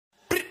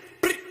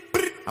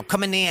I'm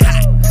coming in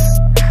hot.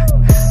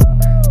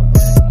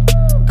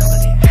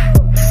 Coming in hot.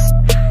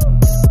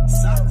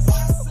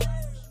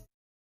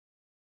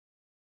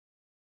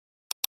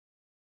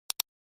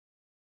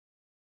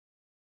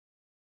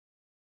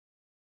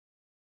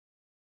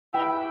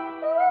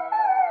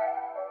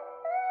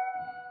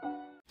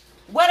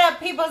 What up,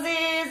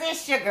 peoplesies?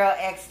 It's your girl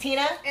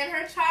Xtina and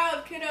her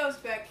child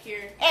kiddos back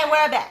here. And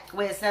we're back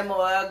with some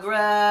more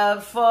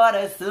grub for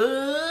the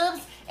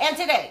subs. And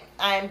today,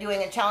 I am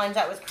doing a challenge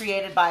that was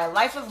created by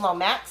Life of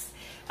Lomax.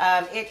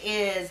 It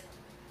is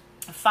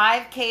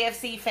 5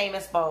 KFC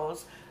famous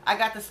bowls. I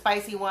got the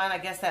spicy one. I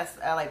guess that's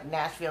like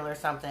Nashville or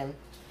something.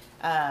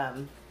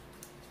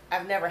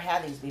 I've never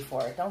had these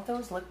before. Don't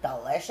those look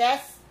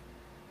delicious?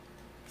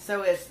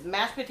 So it's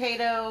mashed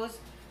potatoes,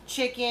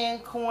 chicken,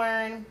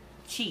 corn,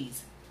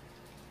 cheese.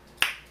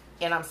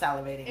 And I'm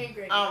salivating. And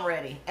gravy. I'm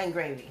ready. And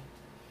gravy.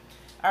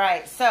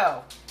 Alright,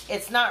 so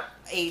it's not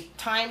a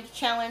timed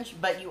challenge,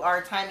 but you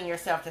are timing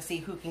yourself to see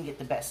who can get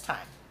the best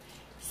time.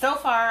 So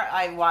far,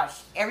 I've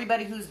watched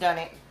everybody who's done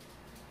it,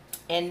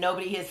 and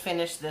nobody has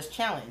finished this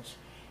challenge,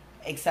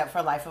 except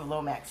for Life of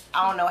Lomax.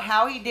 I don't know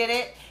how he did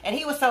it, and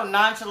he was so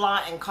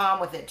nonchalant and calm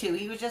with it, too.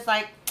 He was just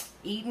like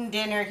eating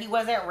dinner. He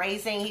wasn't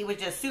racing. He was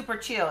just super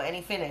chill, and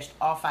he finished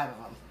all 5 of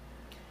them.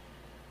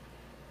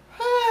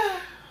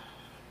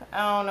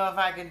 I don't know if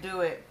I could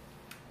do it.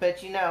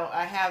 But, you know,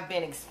 I have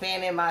been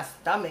expanding my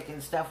stomach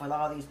and stuff with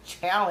all these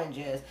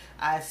challenges.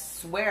 I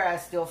swear I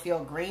still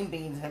feel green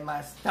beans in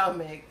my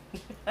stomach.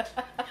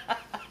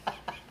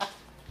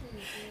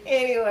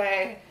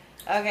 Anyway,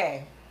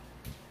 okay.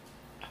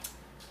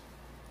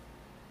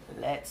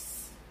 Let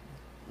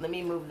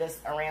me move this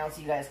around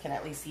so you guys can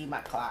at least see my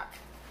clock.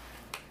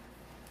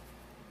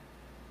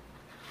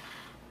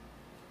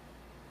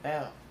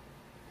 Boom.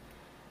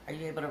 Are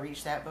you able to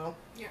reach that, Boo?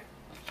 Yeah.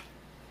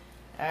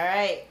 All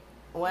right.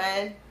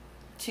 1,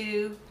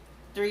 2,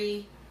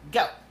 3,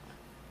 go.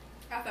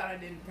 I thought I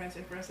didn't press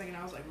it for a second.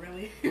 I was like,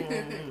 really?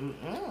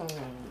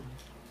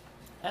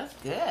 That's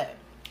good.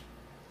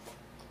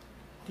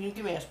 Can you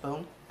give me a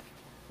spoon?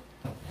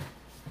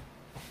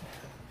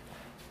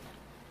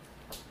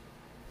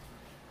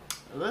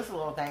 This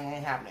little thing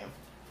ain't happening.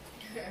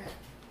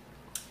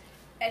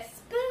 A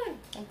spoon.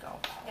 There you go.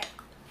 Yeah.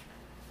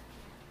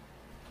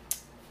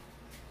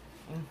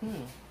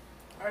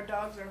 Our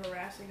dogs are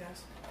harassing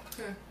us.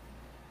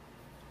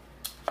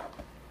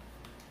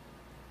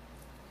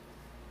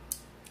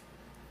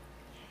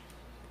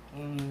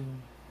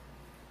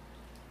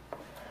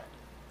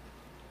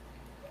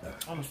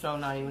 I'm so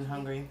not even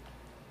hungry.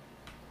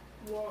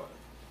 What?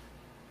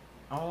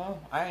 Oh,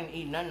 I ain't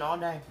eaten nothing all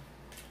day.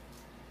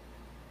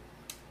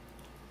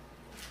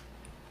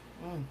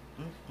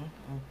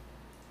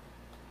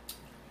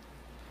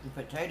 The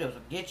potatoes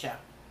will get ya.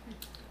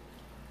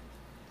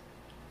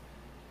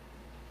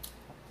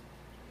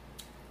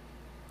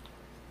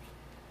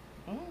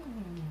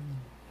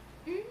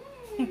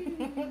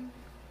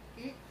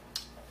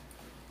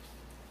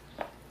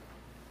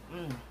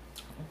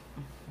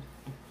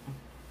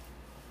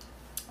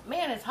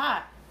 Man, it's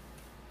hot.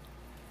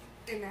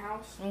 In the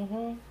house?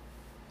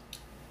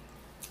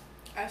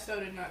 I still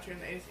did not turn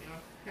the AC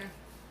on.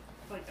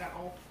 Like at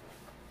all.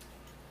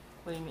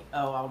 What do you mean?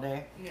 Oh, all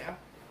day? Yeah.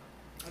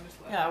 I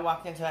just left. Yeah, I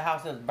walked into the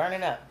house, it was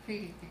burning up.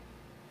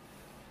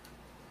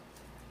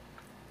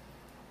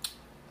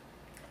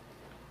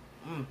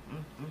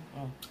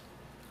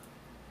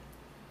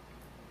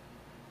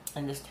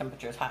 And this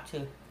temperature is hot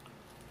too.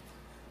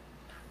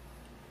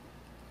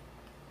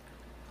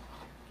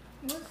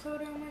 What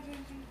soda am I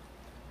drinking?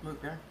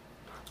 Root beer.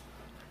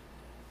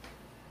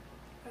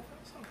 I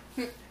thought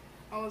so.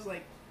 I was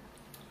like,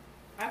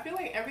 I feel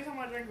like every time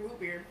I drink root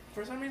beer,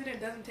 for some reason it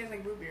doesn't taste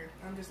like root beer.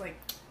 I'm just like,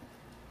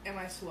 am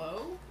I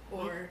slow?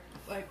 Or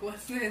like,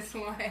 what's this?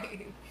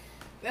 Why?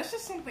 That's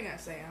just something I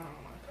say. I don't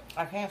know.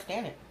 I can't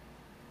stand it.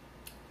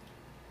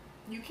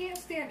 You can't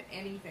stand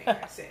anything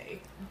I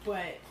say,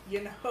 but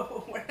you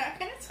know, we're not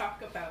going to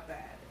talk about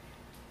that.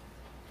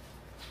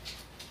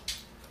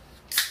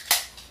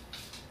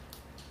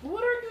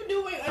 What are you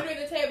doing under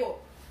the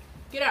table?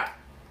 Get out.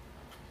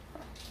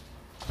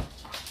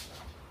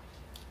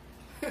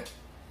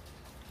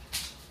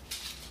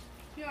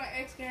 You're like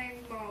X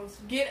Games balls.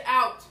 Get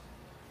out.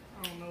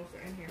 I don't know if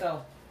they're in here.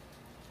 Go.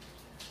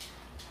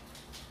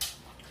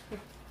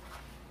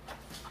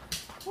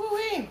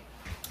 Woo-wee.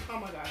 Oh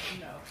my gosh,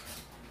 no.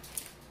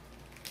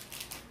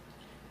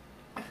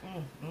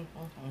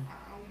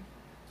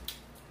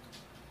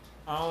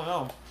 I don't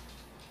know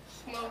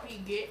Smokey,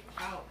 get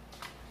out.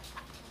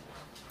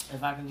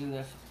 if I can do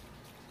this.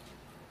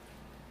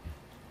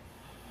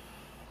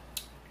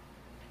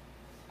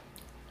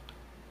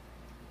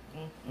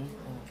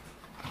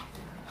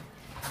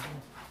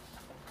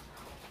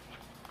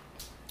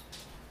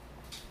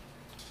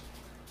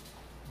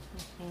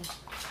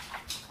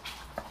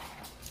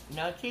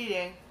 No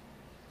cheating.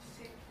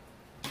 Sit.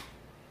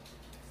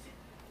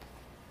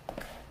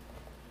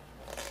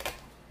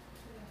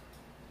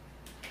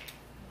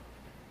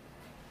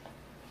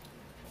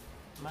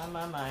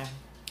 My.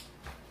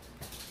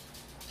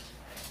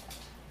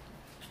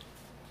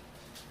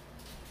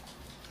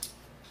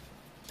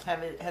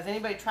 Has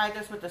anybody tried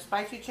this with the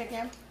spicy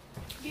chicken?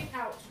 Get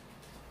out.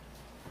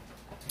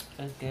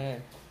 It's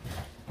good.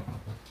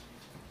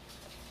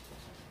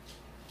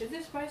 Is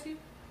this spicy?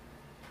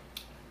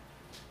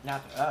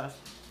 Not to us,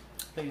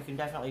 but you can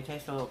definitely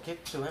taste a little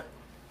kick to it.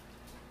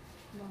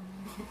 No.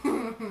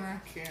 I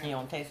can't. You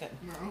don't taste it?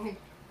 No. It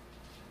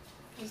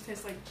just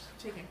tastes like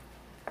chicken.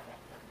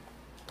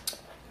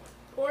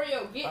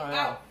 Oreo, get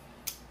out.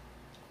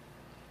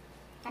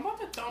 I'm about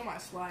to throw my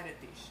slide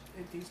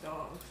at these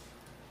dogs.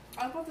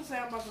 I was about to say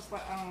I'm about to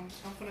slide. I'm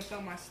gonna throw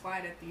my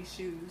slide at these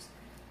shoes.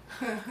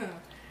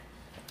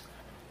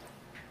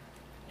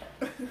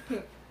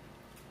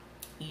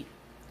 Eat.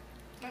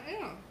 I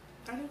am.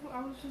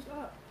 I was just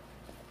up.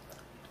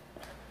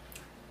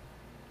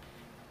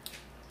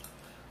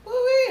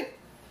 Woo-wee.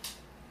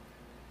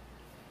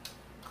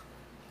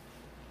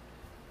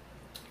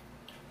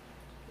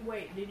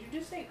 Wait, did you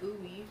just say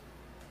ooey?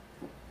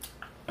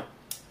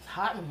 It's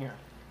hot in here.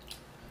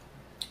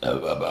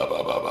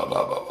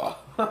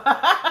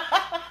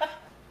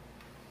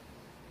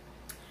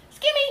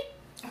 Skimmy.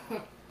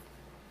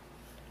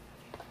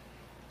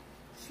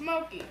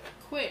 Smokey,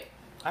 quit.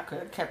 I could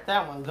have kept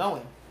that one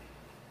going.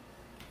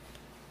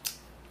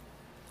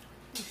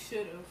 You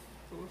should have.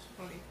 It was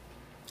funny.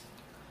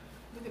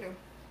 Look at him.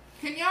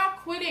 Can y'all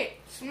quit it?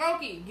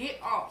 Smokey,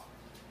 get off.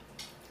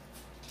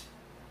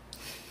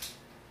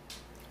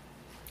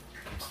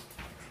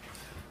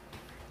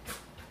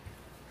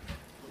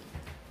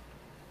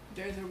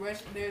 There's a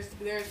rush. There's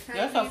They're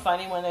currently, so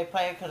funny when they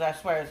play it because I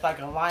swear it's like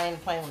a lion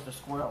playing with a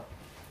squirrel.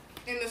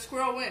 and the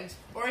squirrel wins.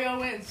 Oreo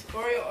wins.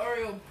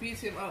 Oreo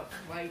beats him up.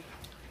 Like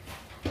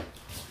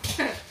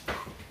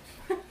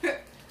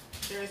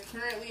there's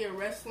currently a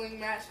wrestling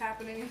match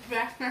happening in the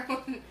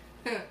background.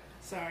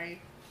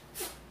 Sorry.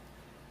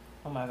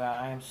 Oh my god,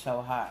 I am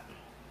so hot.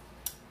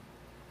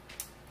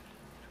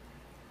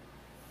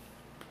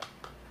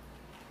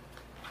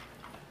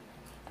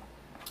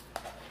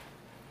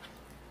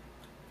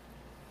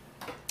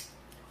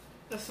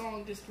 The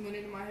song just went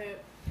into my head.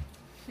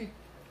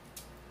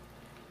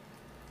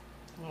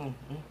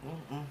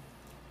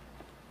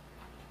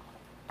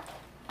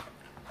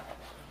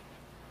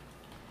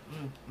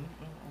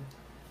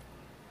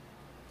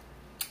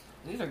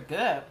 These are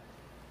good.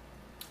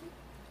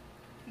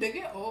 They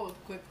get old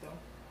quick though.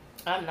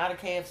 I'm not a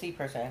KFC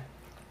person.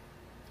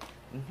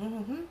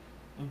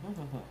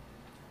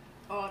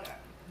 All that.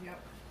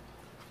 Yep.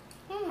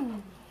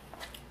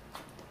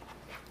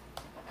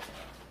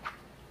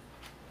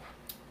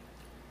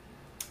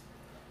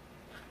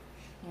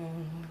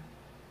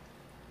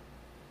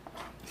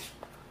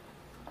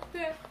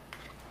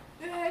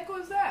 The heck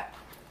was that?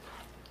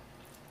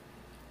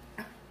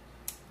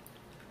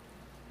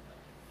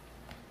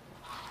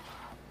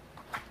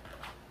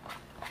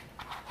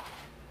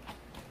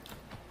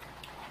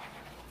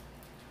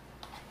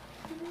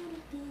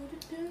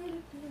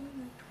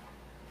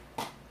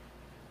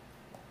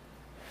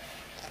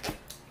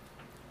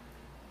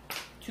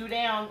 Two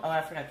down. Oh,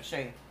 I forgot to show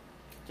you.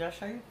 Did I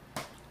show you?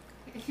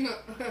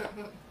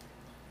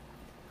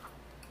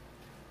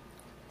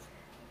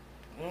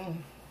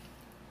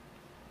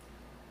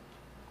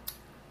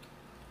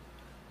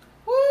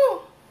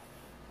 Woo!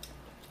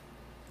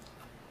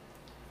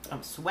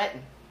 I'm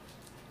sweating.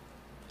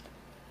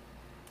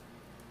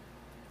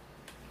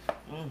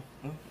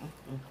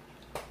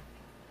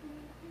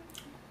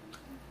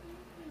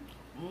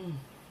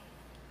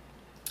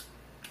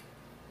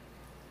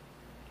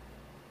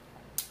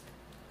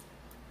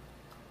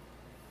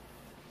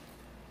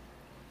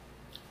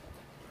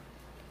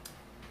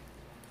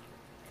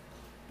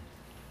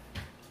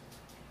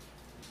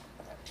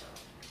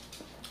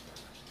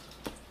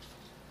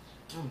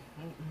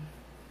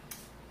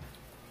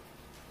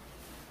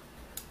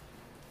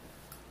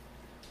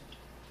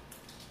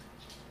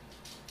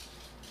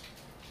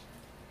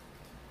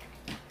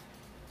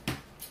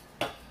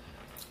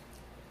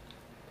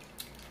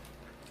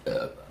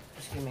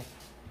 Excuse me.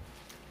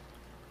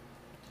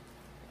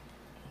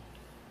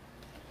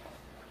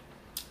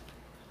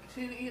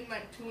 She's eating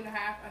like 2.5.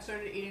 I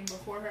started eating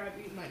before her. I've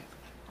eaten like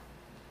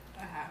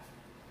a half.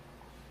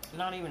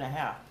 Not even a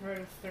half. Or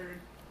a third.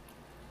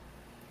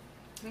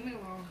 Leave me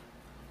alone.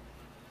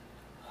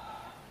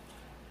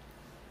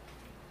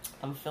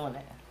 I'm feeling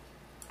it.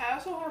 I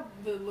also have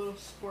the little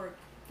squirt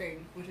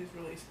thing, which is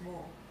really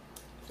small.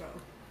 So.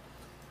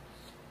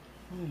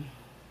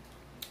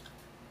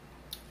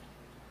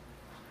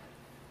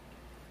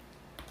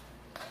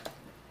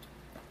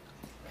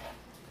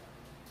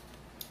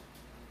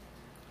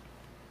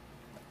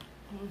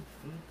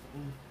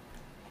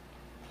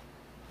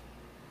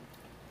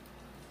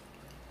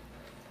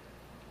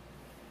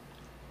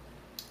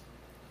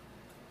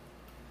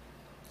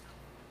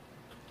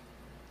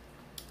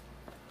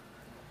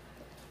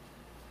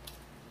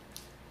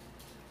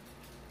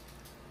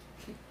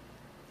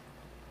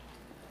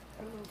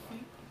 Or little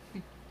feet.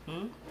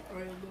 Or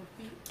your little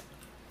feet.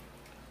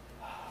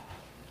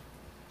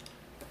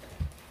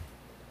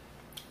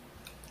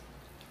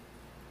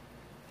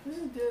 This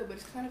is good, but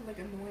it's kind of like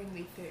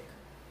annoyingly thick.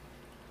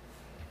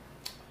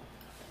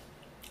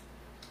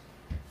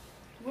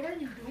 What are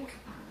you doing?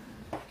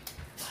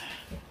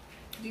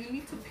 Do you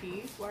need to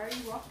pee? Why are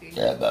you walking?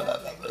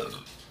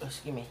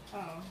 Excuse me.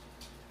 Oh.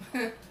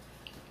 Oh,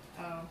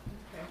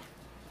 okay.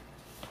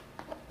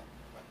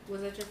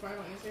 Was that your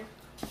final answer?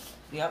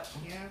 Yep.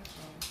 Yeah.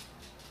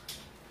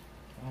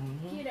 Oh.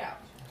 Mm-hmm. Get out.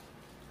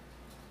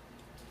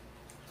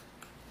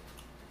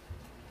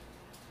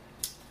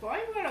 Why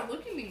you gotta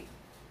look at me?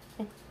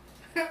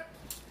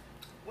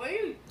 Why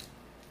you?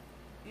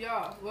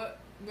 Yeah. What?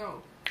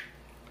 No.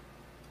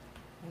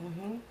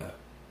 Mm-hmm.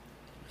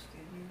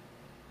 Excuse me.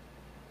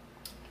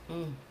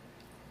 Mm.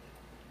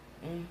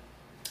 Mm.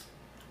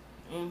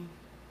 Mm.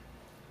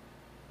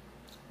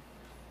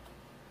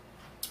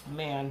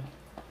 Man.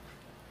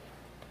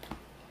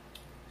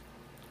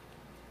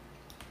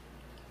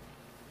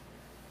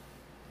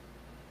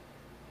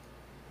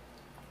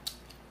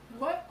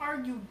 What are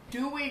you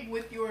doing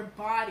with your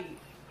body?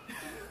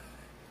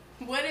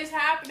 What is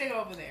happening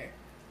over there?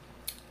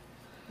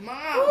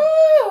 Mom!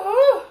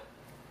 Woo!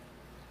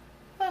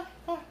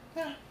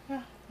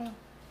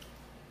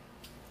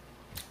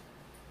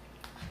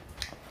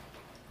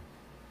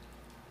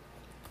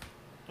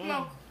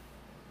 No.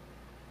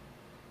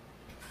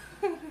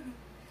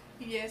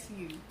 Yes,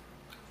 you.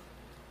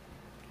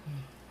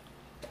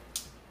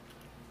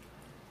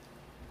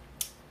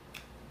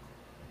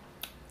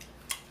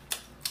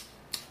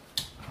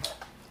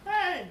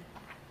 Hey!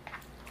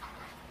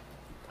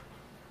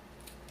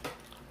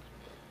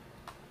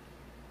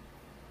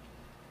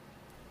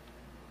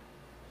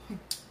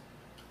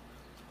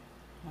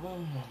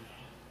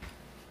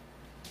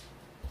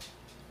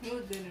 You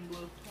look good in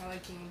blue. I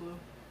like you in blue.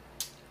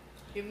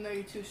 Even though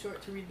you're too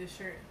short to read this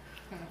shirt.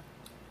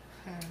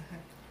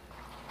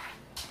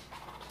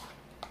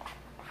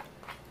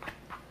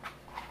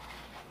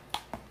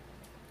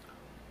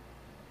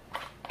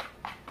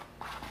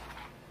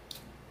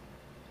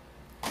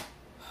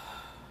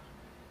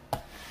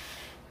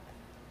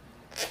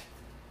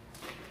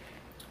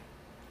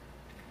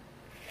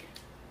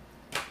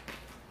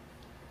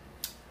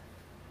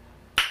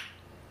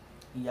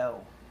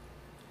 Yo.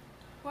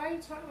 Why are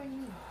you talking like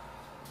me?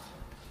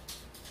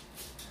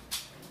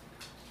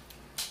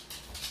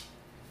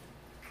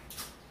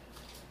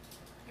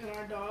 And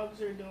our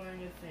dogs are doing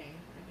a thing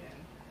again.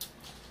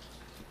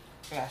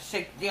 I gotta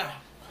shake it down.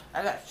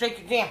 I gotta shake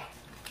it down.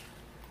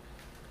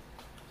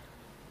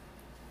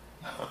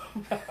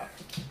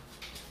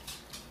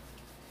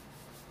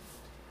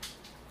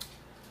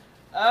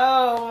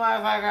 Oh my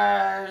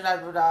fuckers.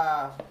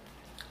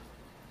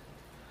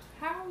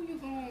 How are you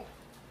going?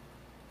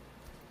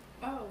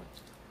 Oh.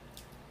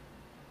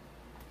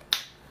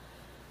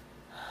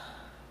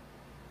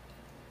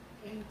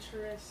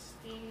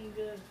 Interesting.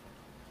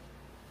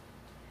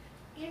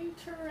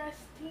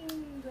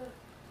 Interesting.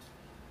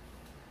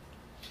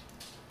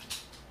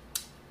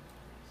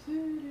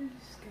 Blue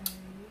sky.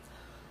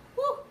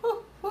 Woo,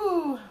 woo,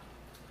 woo.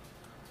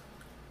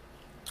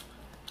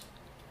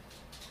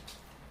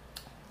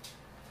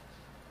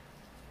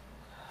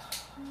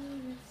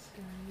 Blue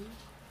sky.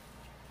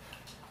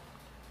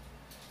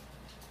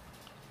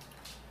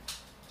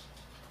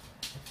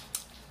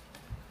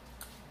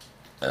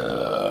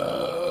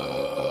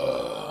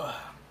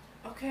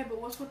 Okay, but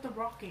what's with the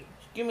rocking?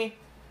 Excuse me.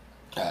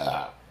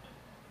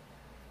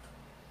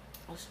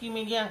 Excuse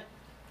me again.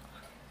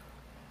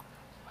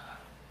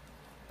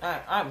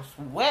 I'm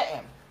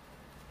sweating.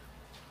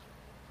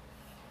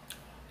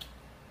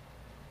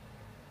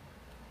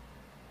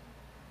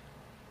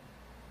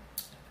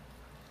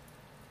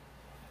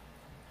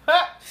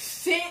 Ha!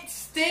 Sit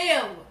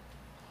still.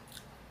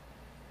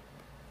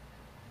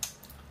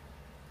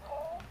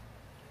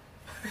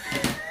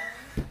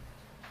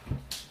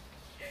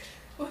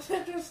 What's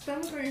that? Your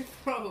stomach or your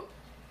throat?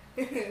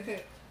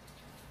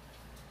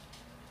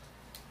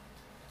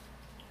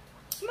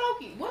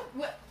 Smokey, what?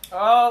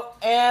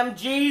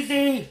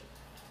 OMGZ.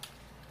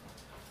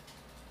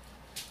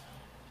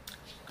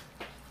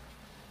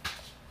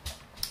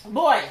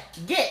 Boy,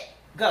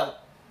 go.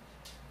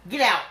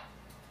 Get out.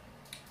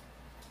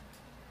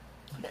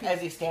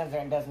 As he stands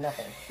there and does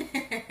nothing.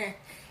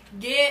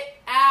 Get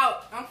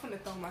out. I'm finna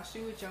throw my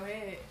shoe at your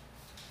head.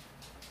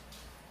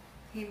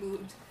 He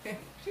moved.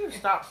 You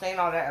stop saying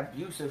all that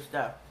abusive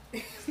stuff.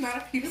 It's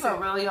not abusive. People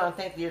really don't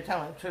think that you're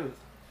telling the truth.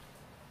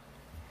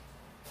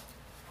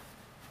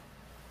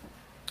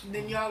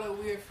 Then y'all are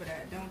weird for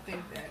that. Don't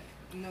think that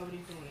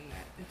nobody's doing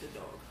that. It's a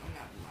dog. I'm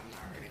not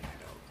hurting my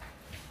dog.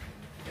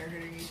 They're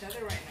hurting each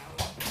other right now.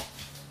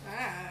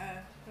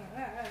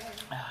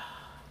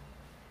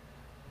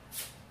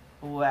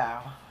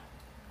 Wow.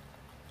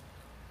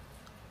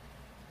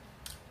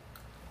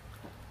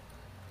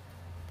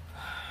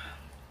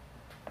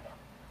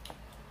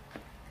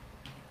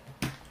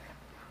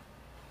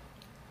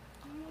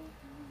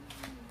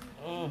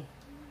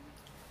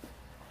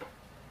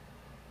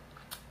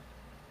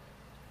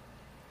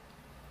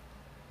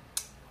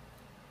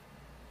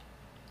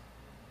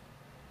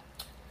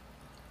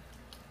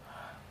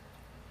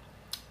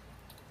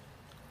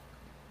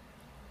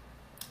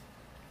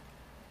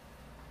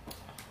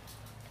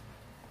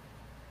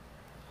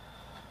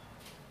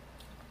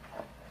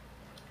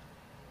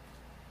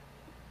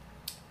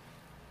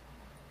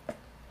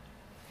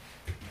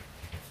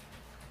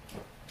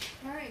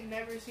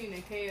 never seen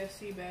a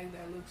KFC bag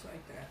that looks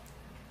like that.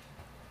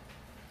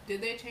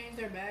 Did they change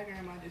their bag or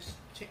am I just...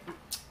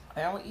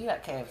 I don't eat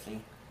at KFC.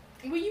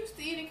 We used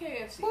to eat at KFC.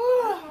 That's Ooh.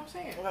 what I'm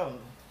saying. Oh,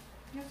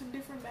 It's a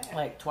different bag.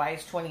 like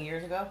twice 20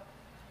 years ago?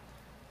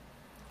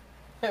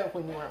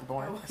 When you weren't I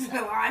born. wasn't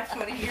alive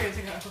 20 years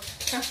ago.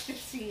 I'm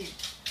 15.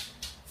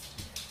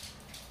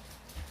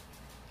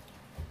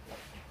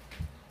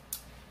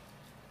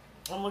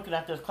 I'm looking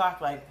at this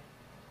clock like,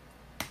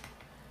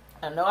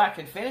 I know I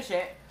could finish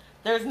it.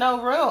 There's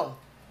no room.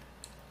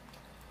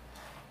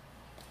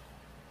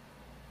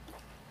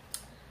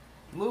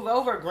 Move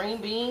over,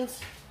 green beans.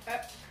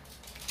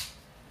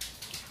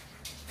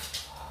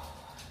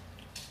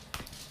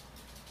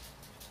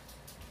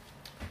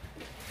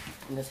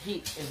 And this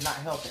heat is not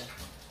helping.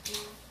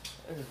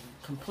 It has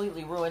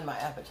completely ruined my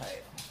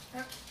appetite.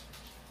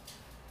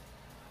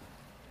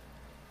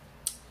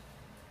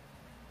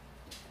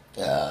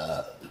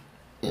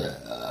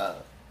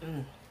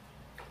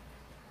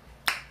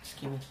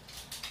 Excuse me.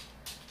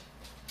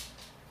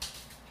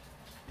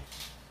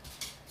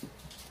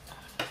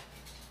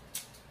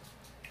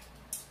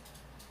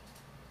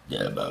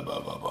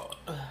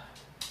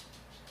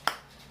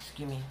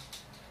 Excuse me.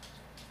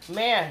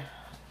 Man,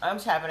 I'm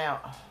tapping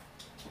out.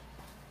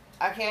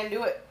 I can't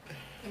do it.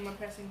 Am I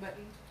pressing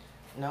button?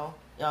 No?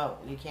 Oh,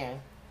 you can.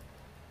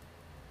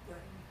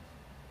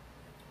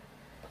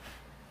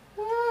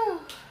 Woo.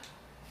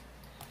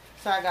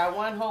 So I got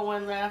one whole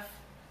one left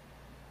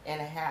and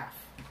a half.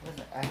 What's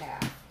it? A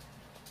half.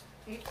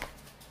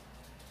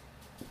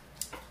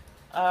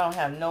 I don't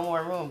have no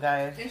more room,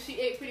 guys. And she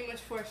ate pretty much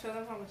 4, so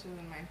that's how much is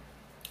in mine.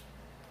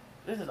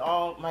 This is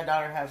all my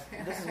daughter has.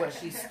 This is what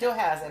she still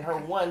has in her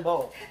one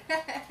bowl.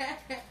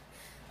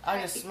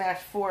 I just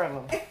smashed 4 of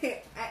them.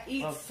 I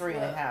eat Well,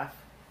 3.5.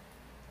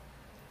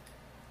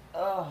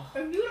 Oh,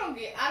 If you don't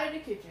get out of the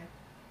kitchen,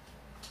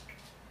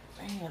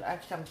 man,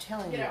 I'm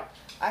telling get you, out.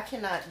 I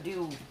cannot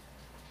do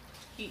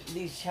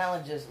these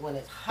challenges when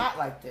it's hot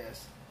like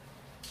this.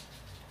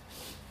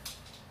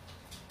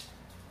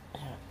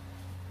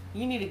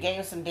 You need to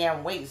gain some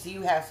damn weight so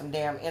you have some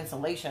damn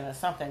insulation or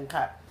something.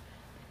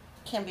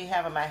 Can't be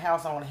having my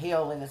house on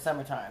hill in the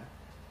summertime.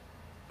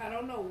 I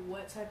don't know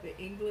what type of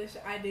English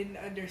I didn't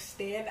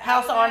understand.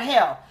 House out of on that.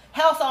 hill.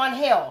 House on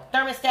hill.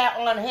 Thermostat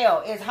on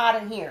hill. It's hot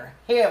in here.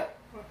 Hill.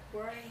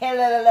 Why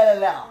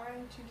Hello.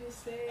 didn't you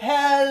just say?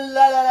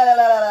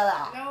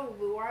 Hello. No,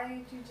 but why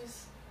didn't you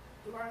just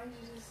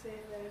say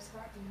that it's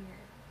hot in here?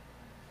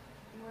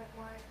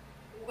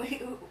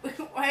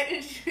 Why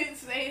did you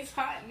say it's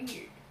hot in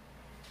here?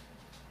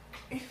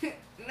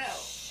 No.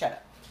 Shut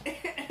up.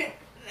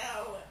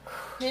 No.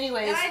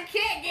 Anyways, And I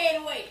can't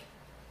gain weight.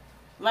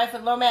 Life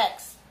of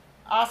Lomax.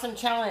 Awesome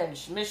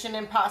challenge. Mission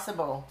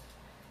impossible.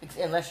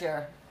 Unless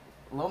you're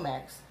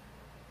Lomax.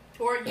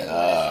 Or you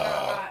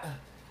not.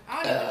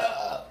 I don't even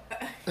know.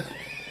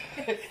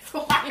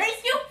 Why are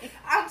you?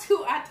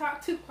 I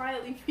talk too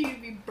quietly for you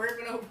to be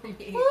burping over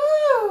me.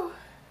 Woo!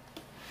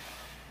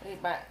 You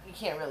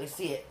can't really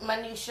see it. My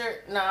new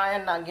shirt. No,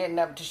 I'm not getting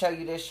up to show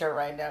you this shirt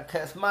right now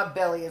because my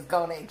belly is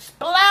going to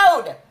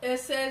explode. It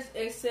says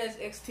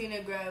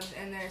Xtina Grubz,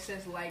 and then it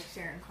says like,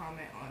 share, and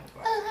comment on it.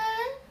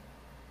 Uh-huh.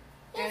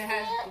 And it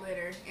has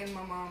glitter, and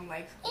my mom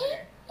likes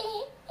glitter.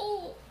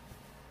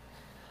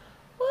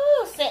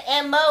 Woo! Say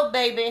M.O.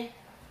 baby.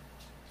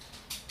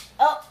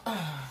 Oh.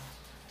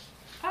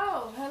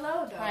 Oh,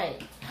 hello, dog. Hi.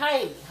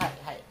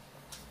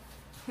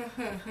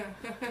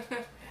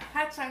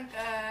 Hi,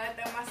 Chunka.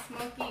 That's my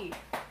Smokey.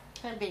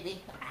 Hi,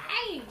 baby.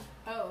 Hi.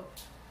 Oh.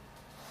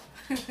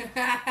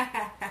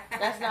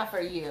 That's not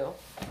for you.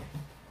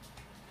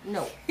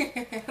 No.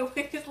 With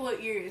his little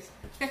ears.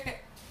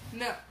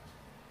 No.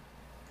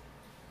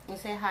 You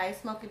say hi,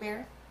 Smokey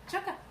Bear?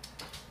 Chunka.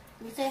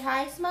 You say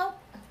hi, Smoke?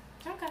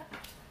 Chunka.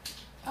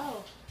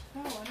 Oh.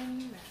 No, I didn't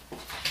mean that.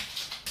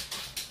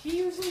 He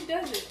usually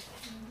does it.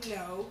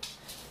 No.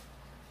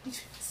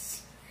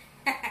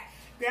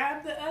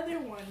 Grab the other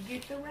one.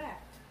 Get the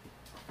rat.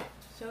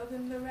 Show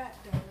them the rat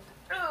dog.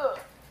 Ugh.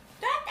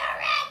 That's the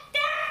rat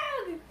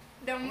dog!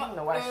 I don't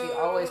know why she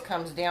always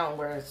comes down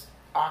where it's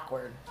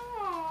awkward.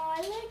 Oh,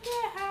 look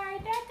at her.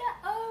 That's an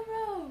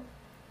Oro.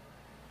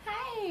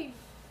 Hi.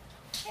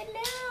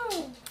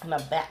 Hello. I'm a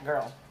bat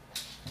girl.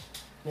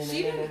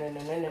 She Bat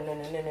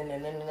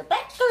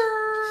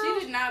girl. She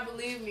did not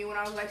believe me when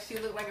I was like, she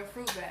looked like a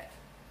fruit bat.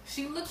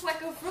 She looks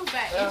like a fruit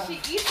bat, and she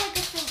eats like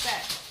a fruit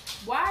bat.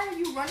 Why are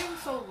you running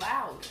so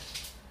loud?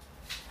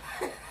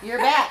 You're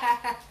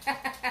back.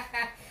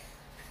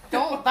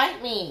 Don't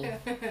bite me.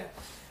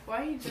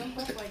 Why you jump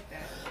up like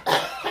that?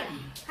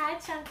 Hi,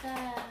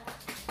 Chunka.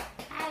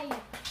 Hi.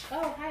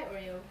 Oh, hi,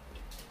 Oreo.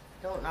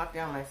 Don't knock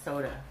down my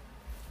soda.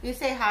 You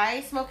say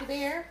hi, Smokey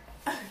Bear?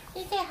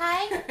 You say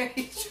hi?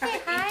 You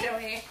say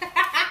hi?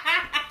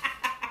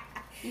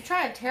 You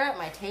trying to tear up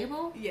my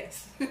table?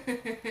 Yes.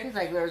 It's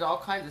like there's all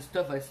kinds of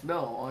stuff I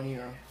smell on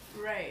here.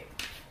 Right.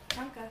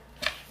 Chunka.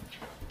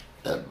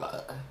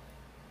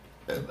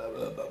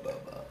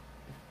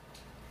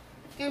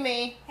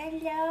 Gumi.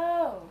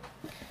 Hello.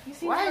 You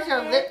see Why her does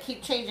your hair? lip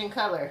keep changing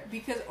color?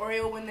 Because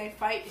Oreo, when they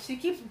fight, she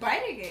keeps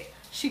biting it.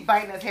 She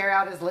biting his hair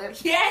out his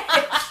lips. Yes.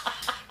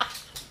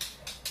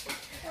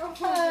 Oh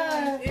my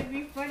gosh, it'd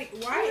be funny.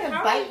 Why? You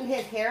How biting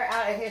his hair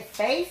out of his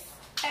face?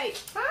 Hey,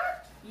 Huh?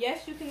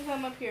 yes, you can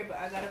come up here, but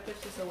I gotta push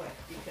this away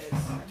because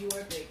you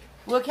are big.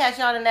 We'll catch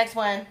you on the next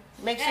one.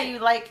 Make sure you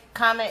like,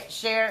 comment,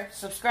 share,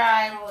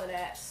 subscribe. All of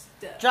that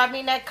stuff. Drop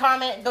me that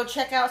comment. Go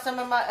check out some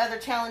of my other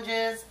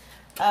challenges.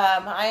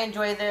 I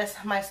enjoy this.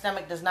 My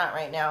stomach does not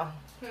right now.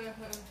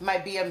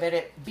 Might be a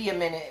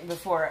minute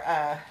before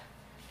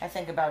I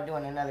think about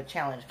doing another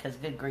challenge because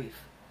good grief.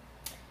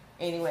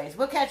 Anyways,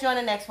 we'll catch you on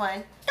the next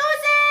one. Deuces!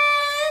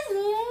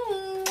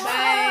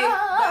 Bye.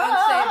 Don't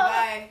say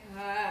bye.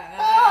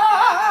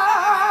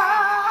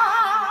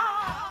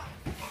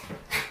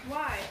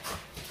 Why?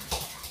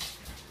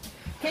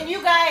 Can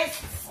you guys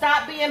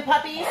stop being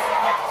puppies?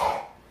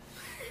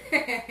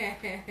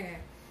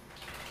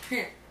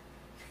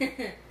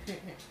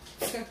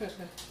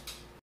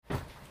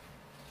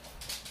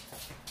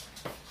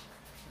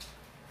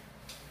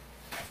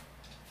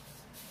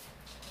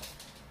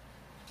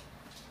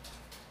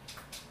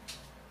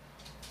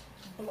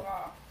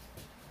 Blah.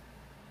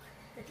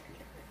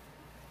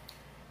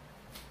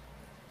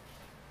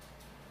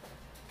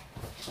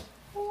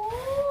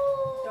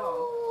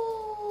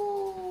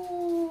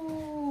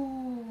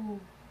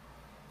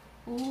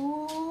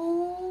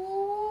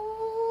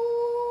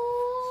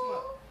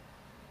 Smoke.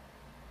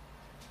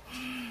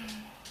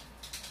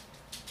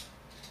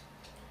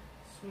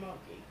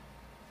 Smoky.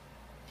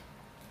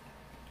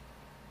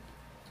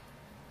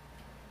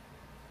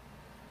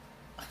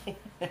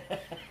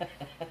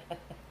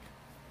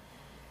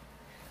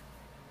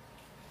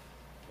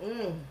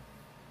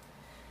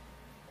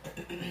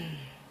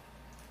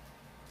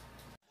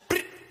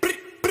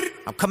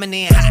 I'm coming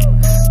in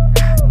hot.